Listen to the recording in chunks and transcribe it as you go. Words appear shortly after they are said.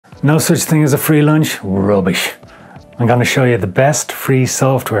No such thing as a free lunch? Rubbish. I'm going to show you the best free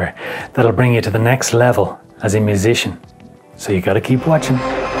software that'll bring you to the next level as a musician. So you got to keep watching.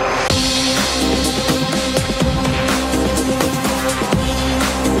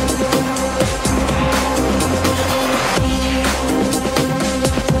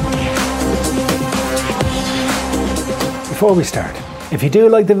 Before we start, if you do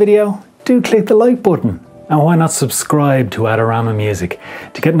like the video, do click the like button. And why not subscribe to Adorama Music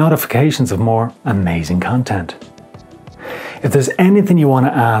to get notifications of more amazing content. If there's anything you want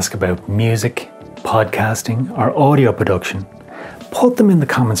to ask about music, podcasting or audio production, put them in the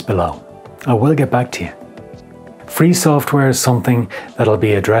comments below. I will get back to you. Free software is something that I'll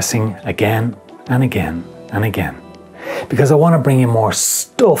be addressing again and again and again, because I want to bring you more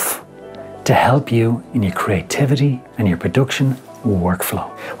stuff to help you in your creativity and your production workflow.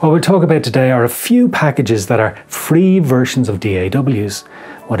 What we'll talk about today are a few packages that are free versions of DAWs.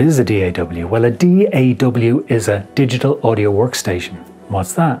 What is a DAW? Well, a DAW is a digital audio workstation.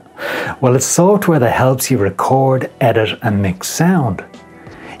 What's that? Well, it's software that helps you record, edit and mix sound.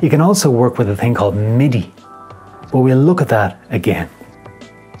 You can also work with a thing called MIDI, but we'll look at that again.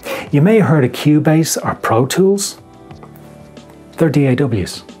 You may have heard of Cubase or Pro Tools. They're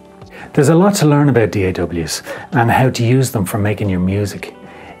DAWs. There's a lot to learn about DAWs and how to use them for making your music.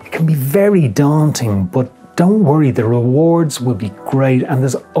 It can be very daunting, but don't worry, the rewards will be great, and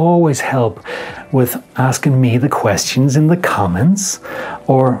there's always help with asking me the questions in the comments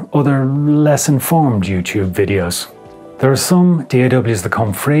or other less informed YouTube videos. There are some DAWs that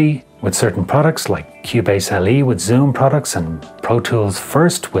come free with certain products like Cubase LE with Zoom products and Pro Tools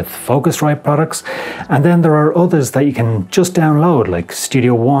First with Focusrite products, and then there are others that you can just download like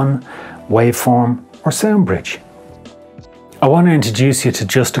Studio One, Waveform or SoundBridge. I want to introduce you to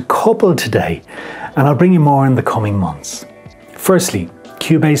just a couple today, and I'll bring you more in the coming months. Firstly,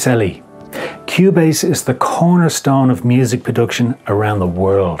 Cubase LE. Cubase is the cornerstone of music production around the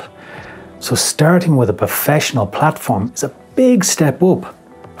world. So starting with a professional platform is a big step up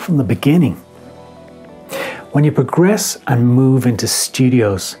from the beginning. When you progress and move into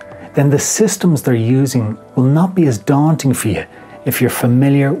studios, then the systems they're using will not be as daunting for you if you're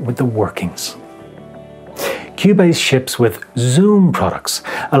familiar with the workings. Cubase ships with Zoom products,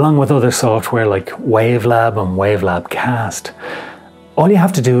 along with other software like Wavelab and Wavelab Cast. All you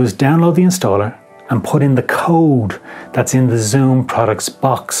have to do is download the installer and put in the code that's in the Zoom products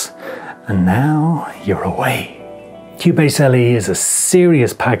box, and now you're away. Cubase LE is a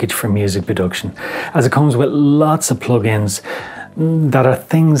serious package for music production, as it comes with lots of plugins that are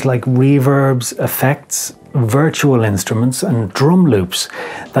things like reverbs, effects, virtual instruments and drum loops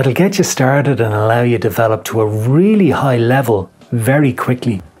that'll get you started and allow you to develop to a really high level very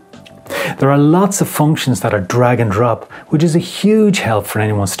quickly. There are lots of functions that are drag and drop, which is a huge help for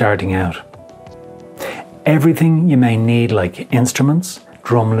anyone starting out. Everything you may need like instruments,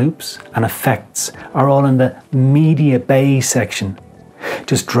 drum loops and effects are all in the media bay section.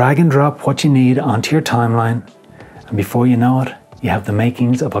 Just drag and drop what you need onto your timeline, and before you know it, you have the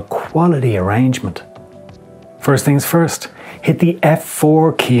makings of a quality arrangement. First things first, hit the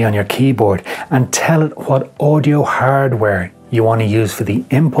F4 key on your keyboard and tell it what audio hardware you want to use for the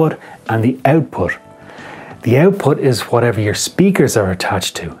input and the output. The output is whatever your speakers are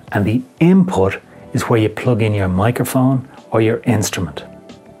attached to, and the input is where you plug in your microphone or your instrument.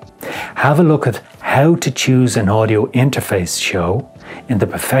 Have a look at how to choose an audio interface show in the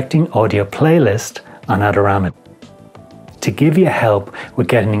Perfecting Audio playlist on Adorama to give you help with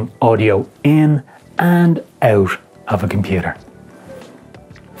getting audio in and out of a computer.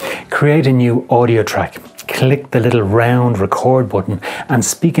 Create a new audio track. Click the little round record button and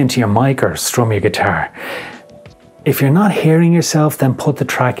speak into your mic or strum your guitar. If you're not hearing yourself, then put the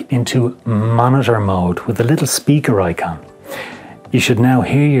track into monitor mode with the little speaker icon. You should now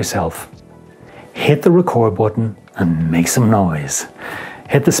hear yourself. Hit the record button and make some noise.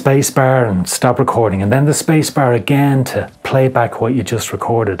 Hit the space bar and stop recording, and then the space bar again to play back what you just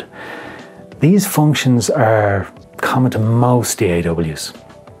recorded. These functions are common to most DAWs.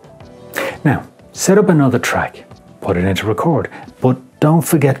 Now, set up another track, put it into record, but don't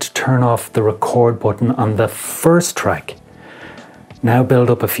forget to turn off the record button on the first track. Now build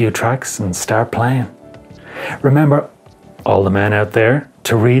up a few tracks and start playing. Remember, all the men out there,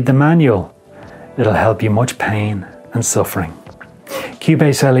 to read the manual. It'll help you much pain and suffering.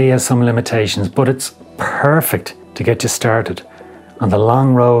 Cubase LE has some limitations, but it's perfect to get you started on the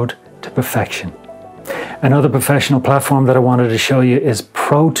long road to perfection. Another professional platform that I wanted to show you is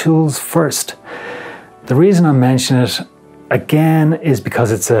Pro Tools First. The reason I mention it again is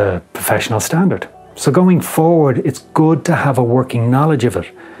because it's a professional standard. So going forward, it's good to have a working knowledge of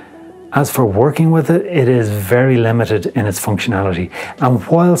it. As for working with it, it is very limited in its functionality, and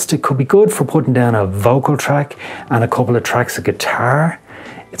whilst it could be good for putting down a vocal track and a couple of tracks of guitar,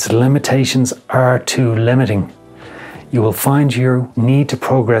 its limitations are too limiting. You will find you need to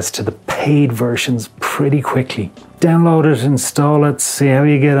progress to the paid versions pretty quickly. Download it, install it, see how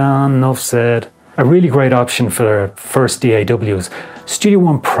you get on, enough said. A really great option for first DAW is Studio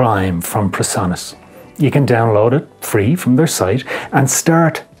One Prime from Presonus. You can download it free from their site and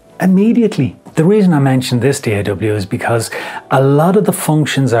start immediately. The reason I mentioned this DAW is because a lot of the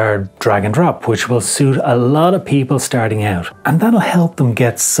functions are drag and drop, which will suit a lot of people starting out, and that'll help them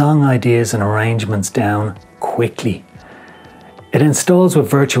get song ideas and arrangements down quickly. It installs with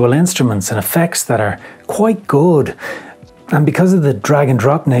virtual instruments and effects that are quite good, and because of the drag and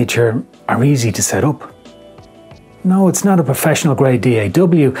drop nature, are easy to set up. No, it's not a professional grade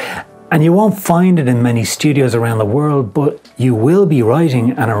DAW, and you won't find it in many studios around the world, but you will be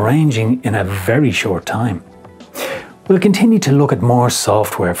writing and arranging in a very short time. We'll continue to look at more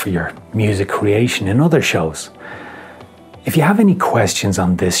software for your music creation in other shows. If you have any questions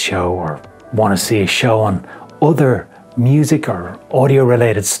on this show or want to see a show on other music or audio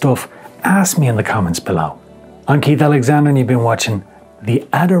related stuff, ask me in the comments below. I'm Keith Alexander and you've been watching the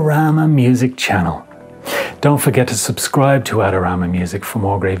Adorama Music channel. Don't forget to subscribe to Adorama Music for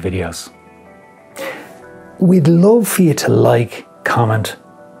more great videos. We'd love for you to like, comment,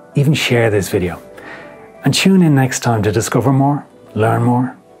 even share this video. And tune in next time to discover more, learn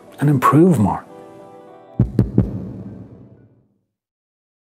more, and improve more.